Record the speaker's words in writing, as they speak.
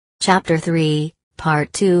Chapter 3,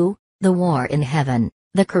 Part 2, The War in Heaven,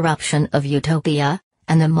 The Corruption of Utopia,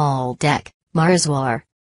 and the Maldek, Mars War.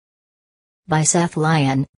 By Seth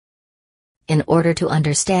Lyon. In order to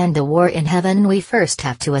understand the war in heaven, we first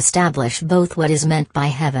have to establish both what is meant by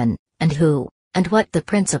heaven, and who, and what the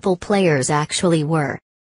principal players actually were.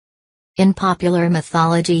 In popular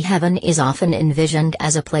mythology, heaven is often envisioned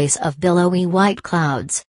as a place of billowy white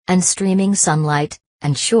clouds, and streaming sunlight,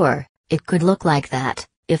 and sure, it could look like that,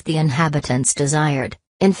 if the inhabitants desired.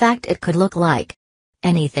 In fact, it could look like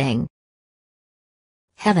anything.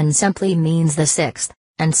 Heaven simply means the sixth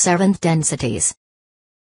and seventh densities.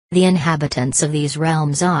 The inhabitants of these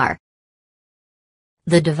realms are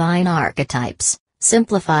the divine archetypes,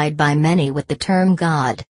 simplified by many with the term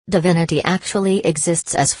God. Divinity actually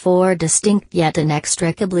exists as four distinct yet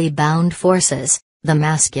inextricably bound forces: the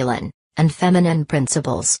masculine and feminine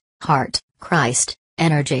principles, heart, Christ,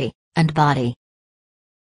 energy, and body.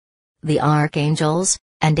 The archangels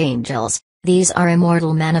and angels, these are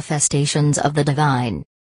immortal manifestations of the divine.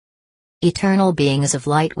 Eternal beings of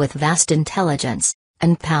light with vast intelligence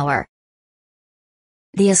and power.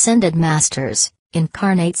 The ascended masters,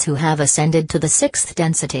 incarnates who have ascended to the sixth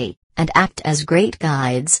density, and act as great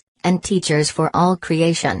guides and teachers for all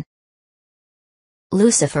creation.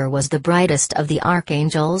 Lucifer was the brightest of the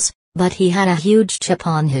archangels, but he had a huge chip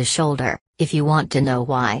on his shoulder. If you want to know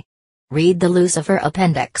why, read the Lucifer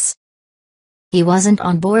Appendix. He wasn't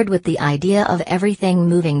on board with the idea of everything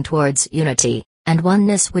moving towards unity and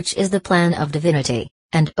oneness, which is the plan of divinity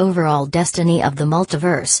and overall destiny of the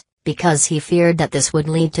multiverse, because he feared that this would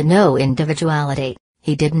lead to no individuality.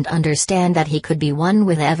 He didn't understand that he could be one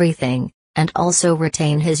with everything, and also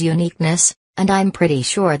retain his uniqueness, and I'm pretty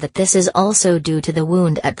sure that this is also due to the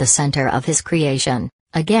wound at the center of his creation.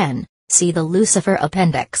 Again, see the Lucifer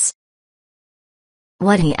Appendix.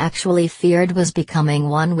 What he actually feared was becoming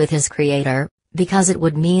one with his creator, because it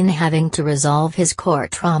would mean having to resolve his core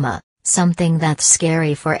trauma, something that's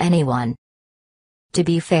scary for anyone. To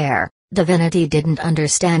be fair, divinity didn't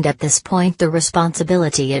understand at this point the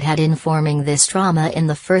responsibility it had in forming this trauma in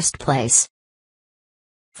the first place.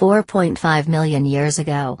 4.5 million years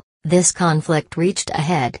ago, this conflict reached a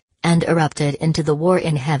head, and erupted into the war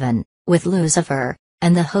in heaven, with Lucifer,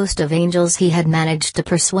 and the host of angels he had managed to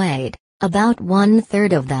persuade, about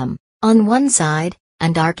 1/3 of them, on one side,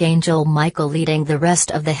 and Archangel Michael leading the rest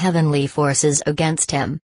of the heavenly forces against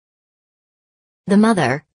him. The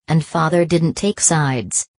mother and father didn't take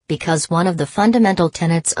sides, because one of the fundamental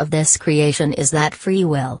tenets of this creation is that free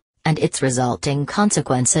will, and its resulting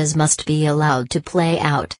consequences must be allowed to play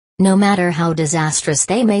out, no matter how disastrous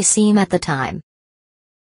they may seem at the time.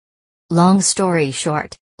 Long story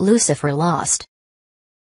short, Lucifer lost.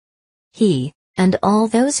 He, and all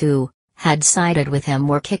those who had sided with him,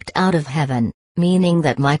 were kicked out of heaven, meaning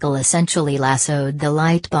that Michael essentially lassoed the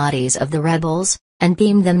light bodies of the rebels, and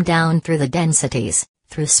beamed them down through the densities,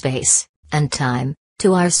 through space and time,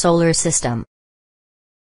 to our solar system.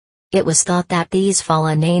 It was thought that these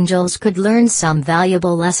fallen angels could learn some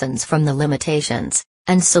valuable lessons from the limitations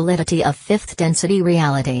and solidity of fifth density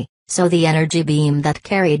reality, so the energy beam that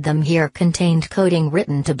carried them here contained coding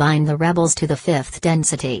written to bind the rebels to the fifth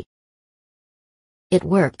density. It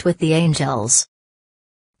worked with the angels.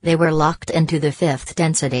 They were locked into the fifth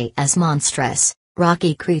density as monstrous,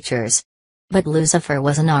 rocky creatures. But Lucifer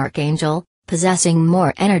was an archangel, possessing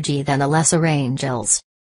more energy than the lesser angels.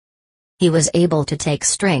 He was able to take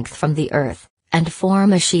strength from the earth, and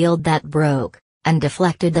form a shield that broke and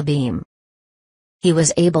deflected the beam. He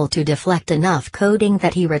was able to deflect enough coding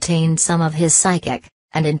that he retained some of his psychic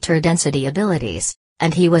and interdensity abilities,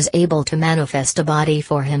 and he was able to manifest a body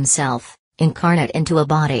for himself, incarnate into a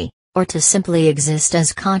body, or to simply exist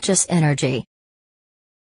as conscious energy.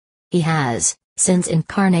 He has since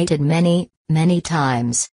incarnated many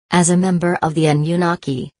times, as a member of the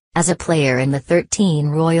Anunnaki, as a player in the 13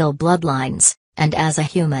 royal bloodlines, and as a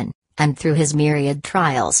human, and through his myriad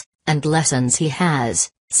trials and lessons he has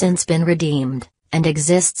since been redeemed, and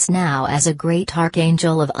exists now as a great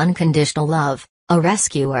archangel of unconditional love, a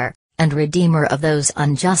rescuer and redeemer of those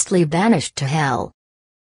unjustly banished to hell.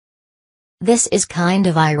 This is kind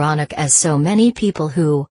of ironic, as so many people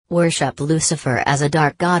who worship Lucifer as a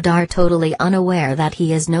dark god are totally unaware that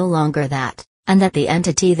he is no longer that, and that the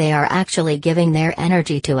entity they are actually giving their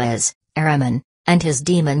energy to is Ahriman, and his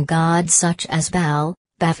demon gods such as Baal,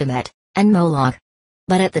 Baphomet, and Moloch.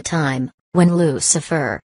 But at the time, when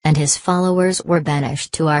Lucifer and his followers were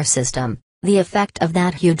banished to our system, the effect of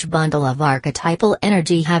that huge bundle of archetypal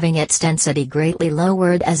energy having its density greatly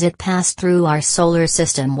lowered as it passed through our solar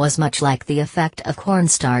system was much like the effect of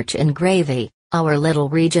cornstarch in gravy, our little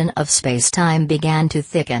region of space-time began to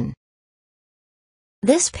thicken.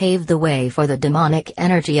 This paved the way for the demonic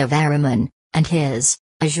energy of Ahriman and his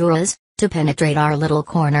Asuras to penetrate our little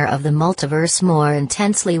corner of the multiverse more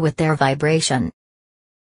intensely with their vibration.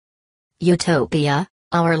 Utopia,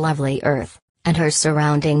 our lovely Earth, and her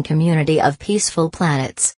surrounding community of peaceful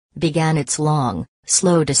planets, began its long,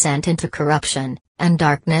 slow descent into corruption and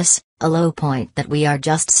darkness, a low point that we are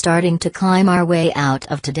just starting to climb our way out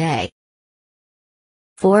of today.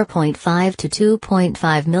 4.5 to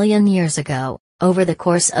 2.5 million years ago, over the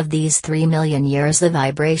course of these 3 million years, the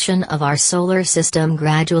vibration of our solar system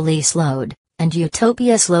gradually slowed, and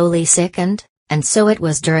Utopia slowly sickened, and so it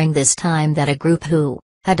was during this time that a group who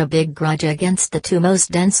had a big grudge against the two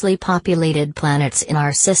most densely populated planets in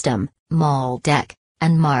our system, Maldek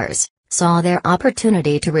and Mars, saw their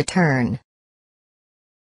opportunity to return.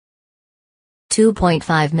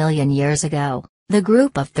 2.5 million years ago, the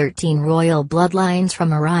group of 13 royal bloodlines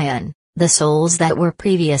from Orion, the souls that were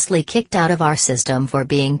previously kicked out of our system for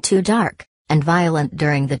being too dark and violent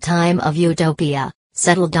during the time of Utopia,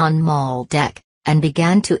 settled on Maldek, and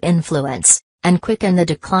began to influence and quicken the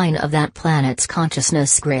decline of that planet's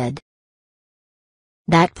consciousness grid.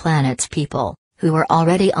 That planet's people, who were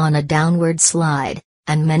already on a downward slide,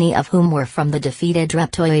 and many of whom were from the defeated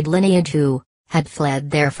reptoid lineage who had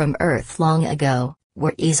fled there from Earth long ago,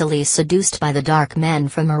 were easily seduced by the dark men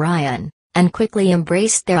from Orion, and quickly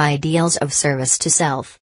embraced their ideals of service to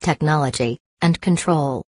self, technology, and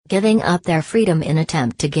control, giving up their freedom in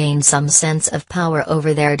attempt to gain some sense of power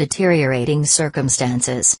over their deteriorating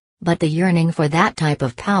circumstances. But the yearning for that type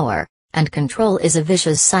of power and control is a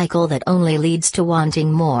vicious cycle that only leads to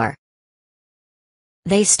wanting more.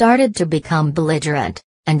 They started to become belligerent,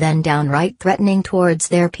 and then downright threatening towards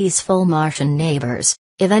their peaceful Martian neighbors,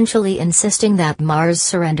 eventually insisting that Mars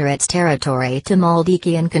surrender its territory to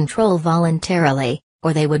Maldekian control voluntarily,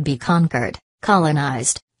 or they would be conquered,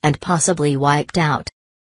 colonized, and possibly wiped out.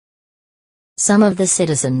 Some of the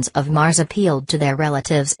citizens of Mars appealed to their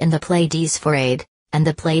relatives in the Pleiades for aid, and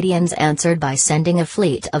the Pleiadians answered by sending a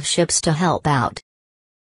fleet of ships to help out.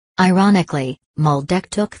 Ironically, Maldek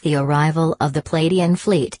took the arrival of the Pleiadian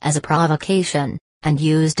fleet as a provocation, and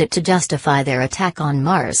used it to justify their attack on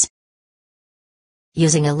Mars.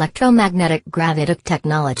 Using electromagnetic gravitic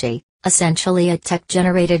technology, essentially a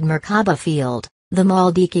tech-generated Merkaba field, the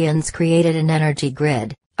Maldekians created an energy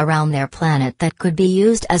grid around their planet that could be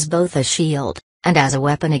used as both a shield and as a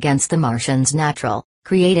weapon against the Martians' natural,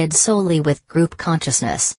 created solely with group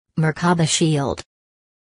consciousness, Merkaba shield.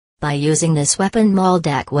 By using this weapon,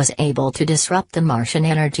 Maldek was able to disrupt the Martian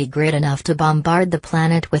energy grid enough to bombard the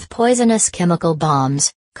planet with poisonous chemical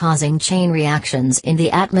bombs, causing chain reactions in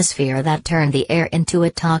the atmosphere that turned the air into a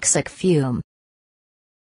toxic fume.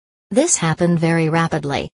 This happened very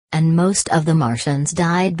rapidly, and most of the Martians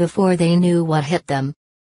died before they knew what hit them.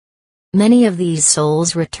 Many of these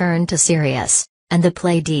souls returned to Sirius and the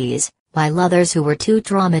Pleiades, while others who were too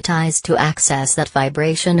traumatized to access that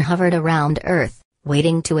vibration hovered around Earth,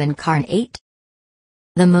 waiting to incarnate.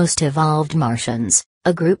 The most evolved Martians,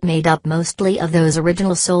 a group made up mostly of those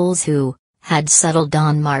original souls who had settled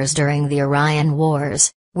on Mars during the Orion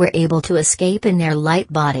Wars, were able to escape in their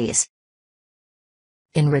light bodies.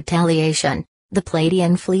 In retaliation, the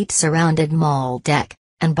Pleiadian fleet surrounded Maldek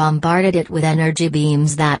and bombarded it with energy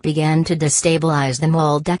beams that began to destabilize the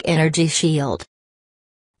Maldek energy shield.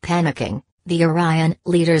 Panicking, the Orion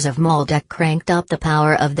leaders of Maldek cranked up the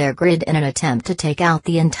power of their grid in an attempt to take out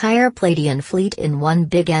the entire Pleiadian fleet in one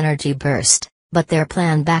big energy burst, but their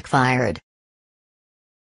plan backfired.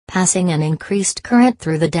 Passing an increased current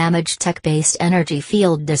through the damaged tech-based energy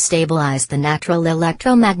field destabilized the natural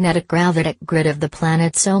electromagnetic gravitic grid of the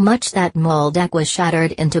planet so much that Maldek was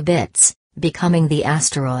shattered into bits, becoming the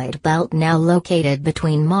asteroid belt now located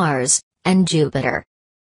between Mars and Jupiter.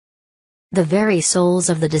 The very souls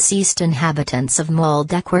of the deceased inhabitants of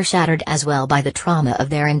Maldek were shattered as well by the trauma of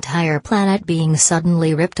their entire planet being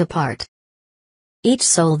suddenly ripped apart. Each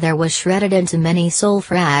soul there was shredded into many soul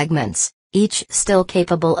fragments, each still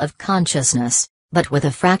capable of consciousness, but with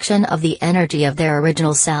a fraction of the energy of their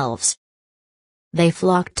original selves. They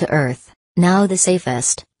flocked to Earth, now the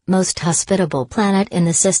safest, most hospitable planet in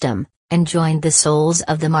the system, and joined the souls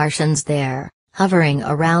of the Martians there, hovering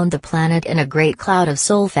around the planet in a great cloud of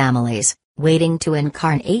soul families, waiting to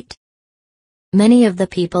incarnate. Many of the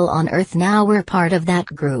people on Earth now were part of that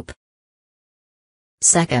group.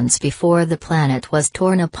 Seconds before the planet was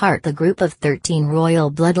torn apart, the group of 13 royal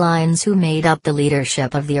bloodlines who made up the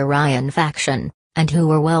leadership of the Orion faction, and who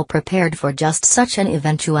were well prepared for just such an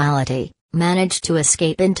eventuality, managed to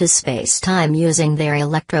escape into space-time using their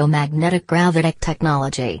electromagnetic gravitic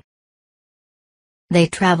technology. They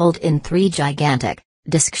traveled in 3 gigantic,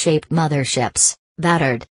 disc-shaped motherships,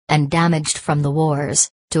 battered, and damaged from the wars,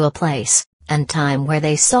 to a place and time where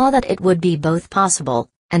they saw that it would be both possible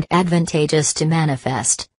and advantageous to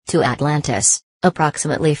manifest, to Atlantis,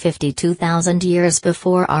 approximately 52,000 years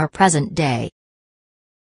before our present day.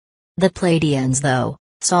 The Pleiadians, though,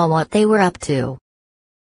 saw what they were up to.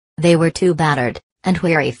 They were too battered and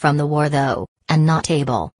weary from the war, though, and not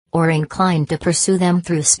able or inclined to pursue them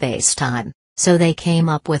through space-time, so they came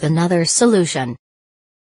up with another solution.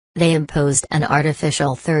 They imposed an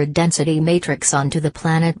artificial third-density matrix onto the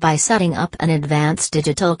planet by setting up an advanced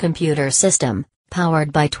digital computer system,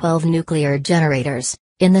 powered by 12 nuclear generators,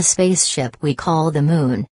 in the spaceship we call the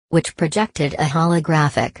Moon, which projected a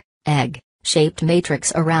holographic, egg-shaped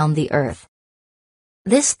matrix around the Earth.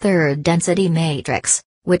 This third-density matrix,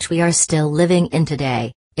 which we are still living in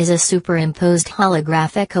today, is a superimposed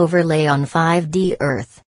holographic overlay on 5D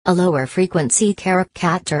Earth, a lower frequency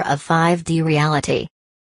caricature of 5D reality.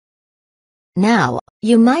 Now,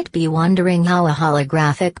 you might be wondering how a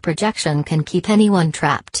holographic projection can keep anyone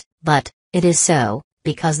trapped, but it is so,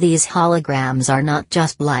 because these holograms are not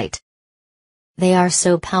just light. They are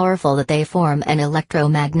so powerful that they form an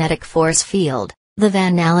electromagnetic force field, the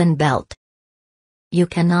Van Allen belt. You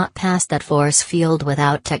cannot pass that force field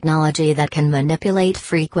without technology that can manipulate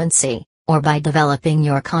frequency, or by developing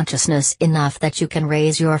your consciousness enough that you can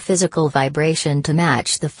raise your physical vibration to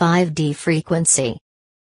match the 5D frequency.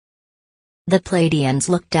 The Pleiadians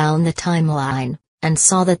looked down the timeline, and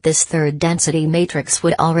saw that this third-density matrix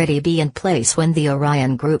would already be in place when the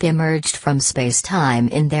Orion group emerged from space-time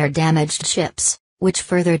in their damaged ships, which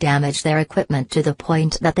further damaged their equipment to the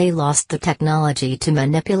point that they lost the technology to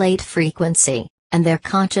manipulate frequency, and their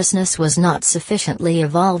consciousness was not sufficiently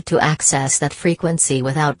evolved to access that frequency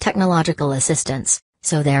without technological assistance,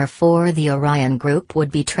 so therefore the Orion group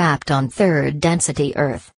would be trapped on third-density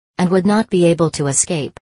Earth, and would not be able to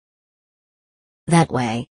escape. That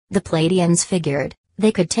way, the Pleiadians figured,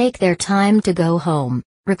 they could take their time to go home,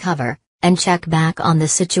 recover, and check back on the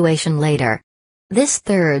situation later. This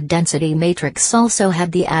third-density matrix also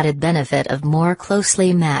had the added benefit of more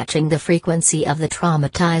closely matching the frequency of the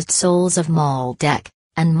traumatized souls of Maldek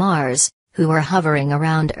and Mars, who were hovering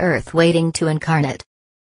around Earth waiting to incarnate.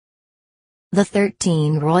 The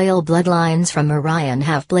 13 royal bloodlines from Orion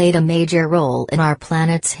have played a major role in our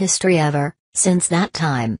planet's history ever since that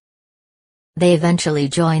time. They eventually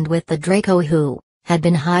joined with the Draco, who had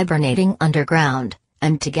been hibernating underground,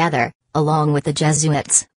 and together, along with the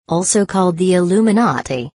Jesuits, also called the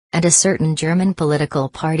Illuminati, and a certain German political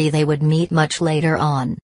party they would meet much later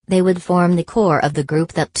on, they would form the core of the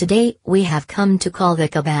group that today we have come to call the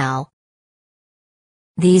Cabal.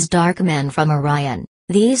 These dark men from Orion,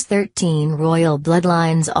 these 13 royal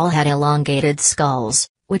bloodlines, all had elongated skulls,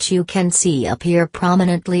 which you can see appear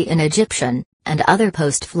prominently in Egyptian and other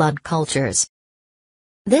post-flood cultures.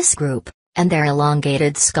 This group, and their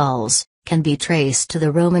elongated skulls, can be traced to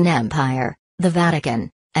the Roman Empire, the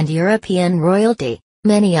Vatican, and European royalty,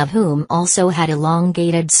 many of whom also had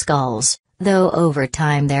elongated skulls, though over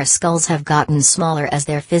time their skulls have gotten smaller as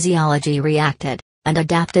their physiology reacted, and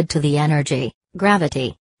adapted to the energy,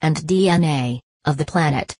 gravity, and DNA of the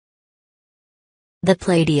planet. The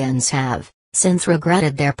Pleiadians have, since,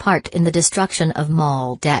 regretted their part in the destruction of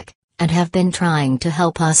Maldek, and have been trying to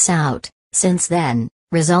help us out since then,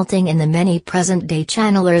 resulting in the many present-day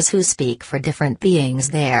channelers who speak for different beings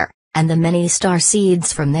there, and the many star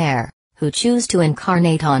seeds from there, who choose to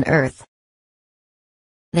incarnate on Earth.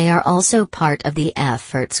 They are also part of the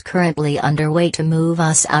efforts currently underway to move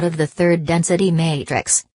us out of the third-density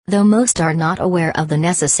matrix, though most are not aware of the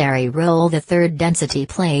necessary role the third density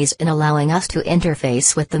plays in allowing us to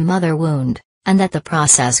interface with the mother wound, and that the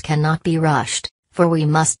process cannot be rushed, for we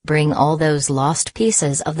must bring all those lost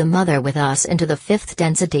pieces of the mother with us into the fifth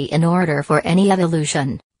density in order for any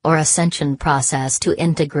evolution, or ascension process to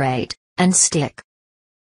integrate, and stick.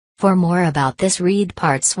 For more about this, read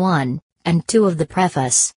parts 1 and 2 of the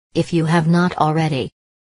preface, if you have not already.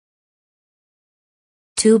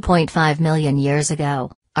 2.5 million years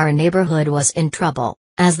ago, our neighborhood was in trouble,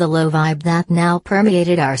 as the low vibe that now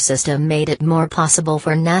permeated our system made it more possible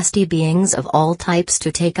for nasty beings of all types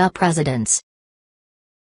to take up residence.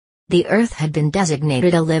 The Earth had been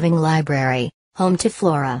designated a living library, home to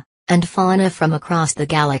flora and fauna from across the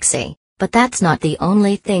galaxy, but that's not the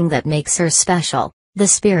only thing that makes her special. The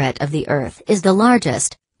spirit of the Earth is the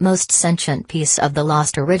largest, most sentient piece of the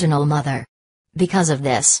lost original mother. Because of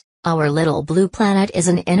this, our little blue planet is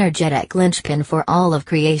an energetic linchpin for all of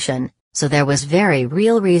creation, so there was very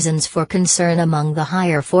real reasons for concern among the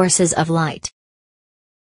higher forces of light.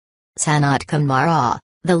 Sanat Kumara,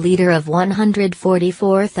 the leader of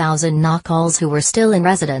 144,000 Nahkals who were still in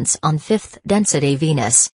residence on 5th density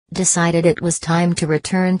Venus, decided it was time to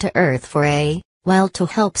return to Earth for to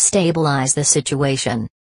help stabilize the situation.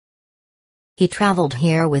 He traveled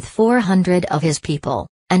here with 400 of his people,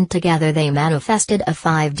 and together they manifested a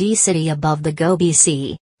 5D city above the Gobi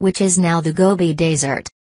Sea, which is now the Gobi Desert.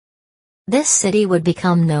 This city would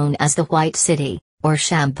become known as the White City, or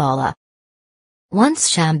Shambhala. Once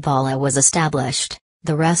Shambhala was established,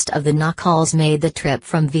 the rest of the Nahkals made the trip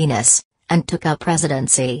from Venus, and took up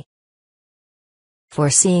residency.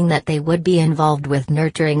 Foreseeing that they would be involved with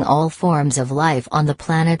nurturing all forms of life on the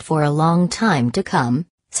planet for a long time to come,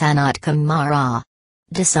 Sanat Kumara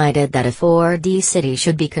decided that a 4D city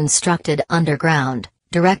should be constructed underground,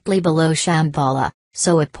 directly below Shambhala,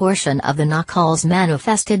 so a portion of the Nahkals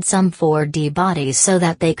manifested some 4D bodies so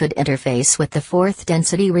that they could interface with the 4th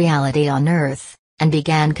density reality on Earth, and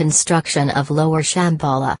began construction of Lower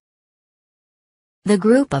Shambhala. The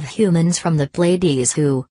group of humans from the Pleiades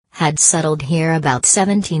who had settled here about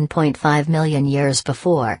 17.5 million years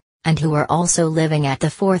before, and who were also living at the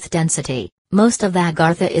 4th density, most of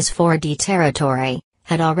Agartha is 4D territory,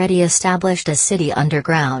 had already established a city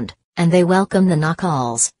underground, and they welcomed the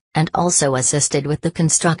Nahkals, and also assisted with the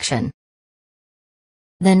construction.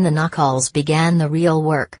 Then the Nahkals began the real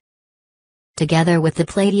work. Together with the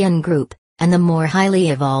Pleiadian group, and the more highly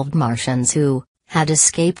evolved Martians who had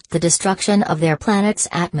escaped the destruction of their planet's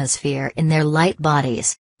atmosphere in their light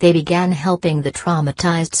bodies, they began helping the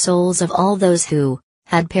traumatized souls of all those who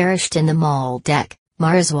had perished in the Maldek,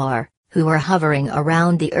 Mars war, who were hovering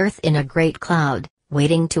around the Earth in a great cloud,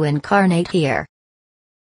 waiting to incarnate here.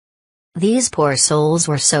 These poor souls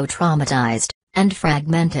were so traumatized, and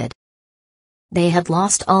fragmented. They had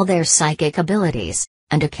lost all their psychic abilities,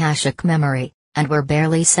 and Akashic memory, and were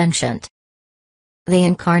barely sentient. They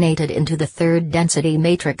incarnated into the 3rd density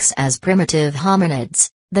matrix as primitive hominids,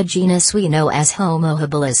 the genus we know as Homo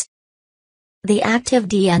habilis. The active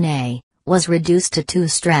DNA was reduced to 2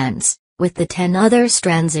 strands, with the 10 other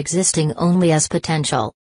strands existing only as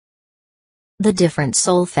potential. The different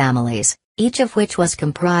soul families, each of which was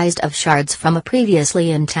comprised of shards from a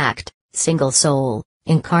previously intact, single soul,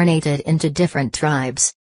 incarnated into different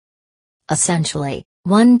tribes. Essentially,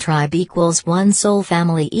 one tribe equals one soul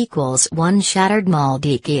family equals one shattered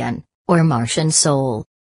Maldekian, or Martian soul.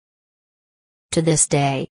 To this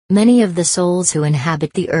day, many of the souls who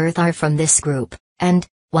inhabit the Earth are from this group, and,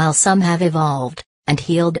 while some have evolved, and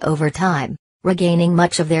healed over time, regaining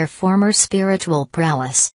much of their former spiritual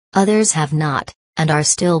prowess, others have not, and are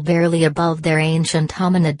still barely above their ancient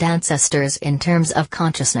hominid ancestors in terms of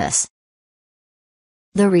consciousness.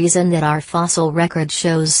 The reason that our fossil record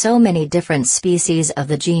shows so many different species of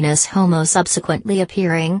the genus Homo subsequently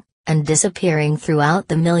appearing, and disappearing throughout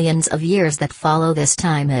the millions of years that follow this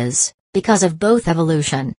time is, because of both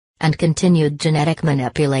evolution, and continued genetic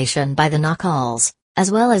manipulation by the Nahkals,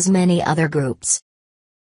 as well as many other groups.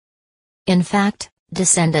 In fact,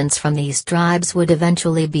 descendants from these tribes would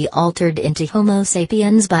eventually be altered into Homo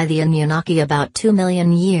sapiens by the Anunnaki about 2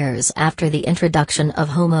 million years after the introduction of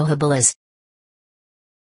Homo habilis.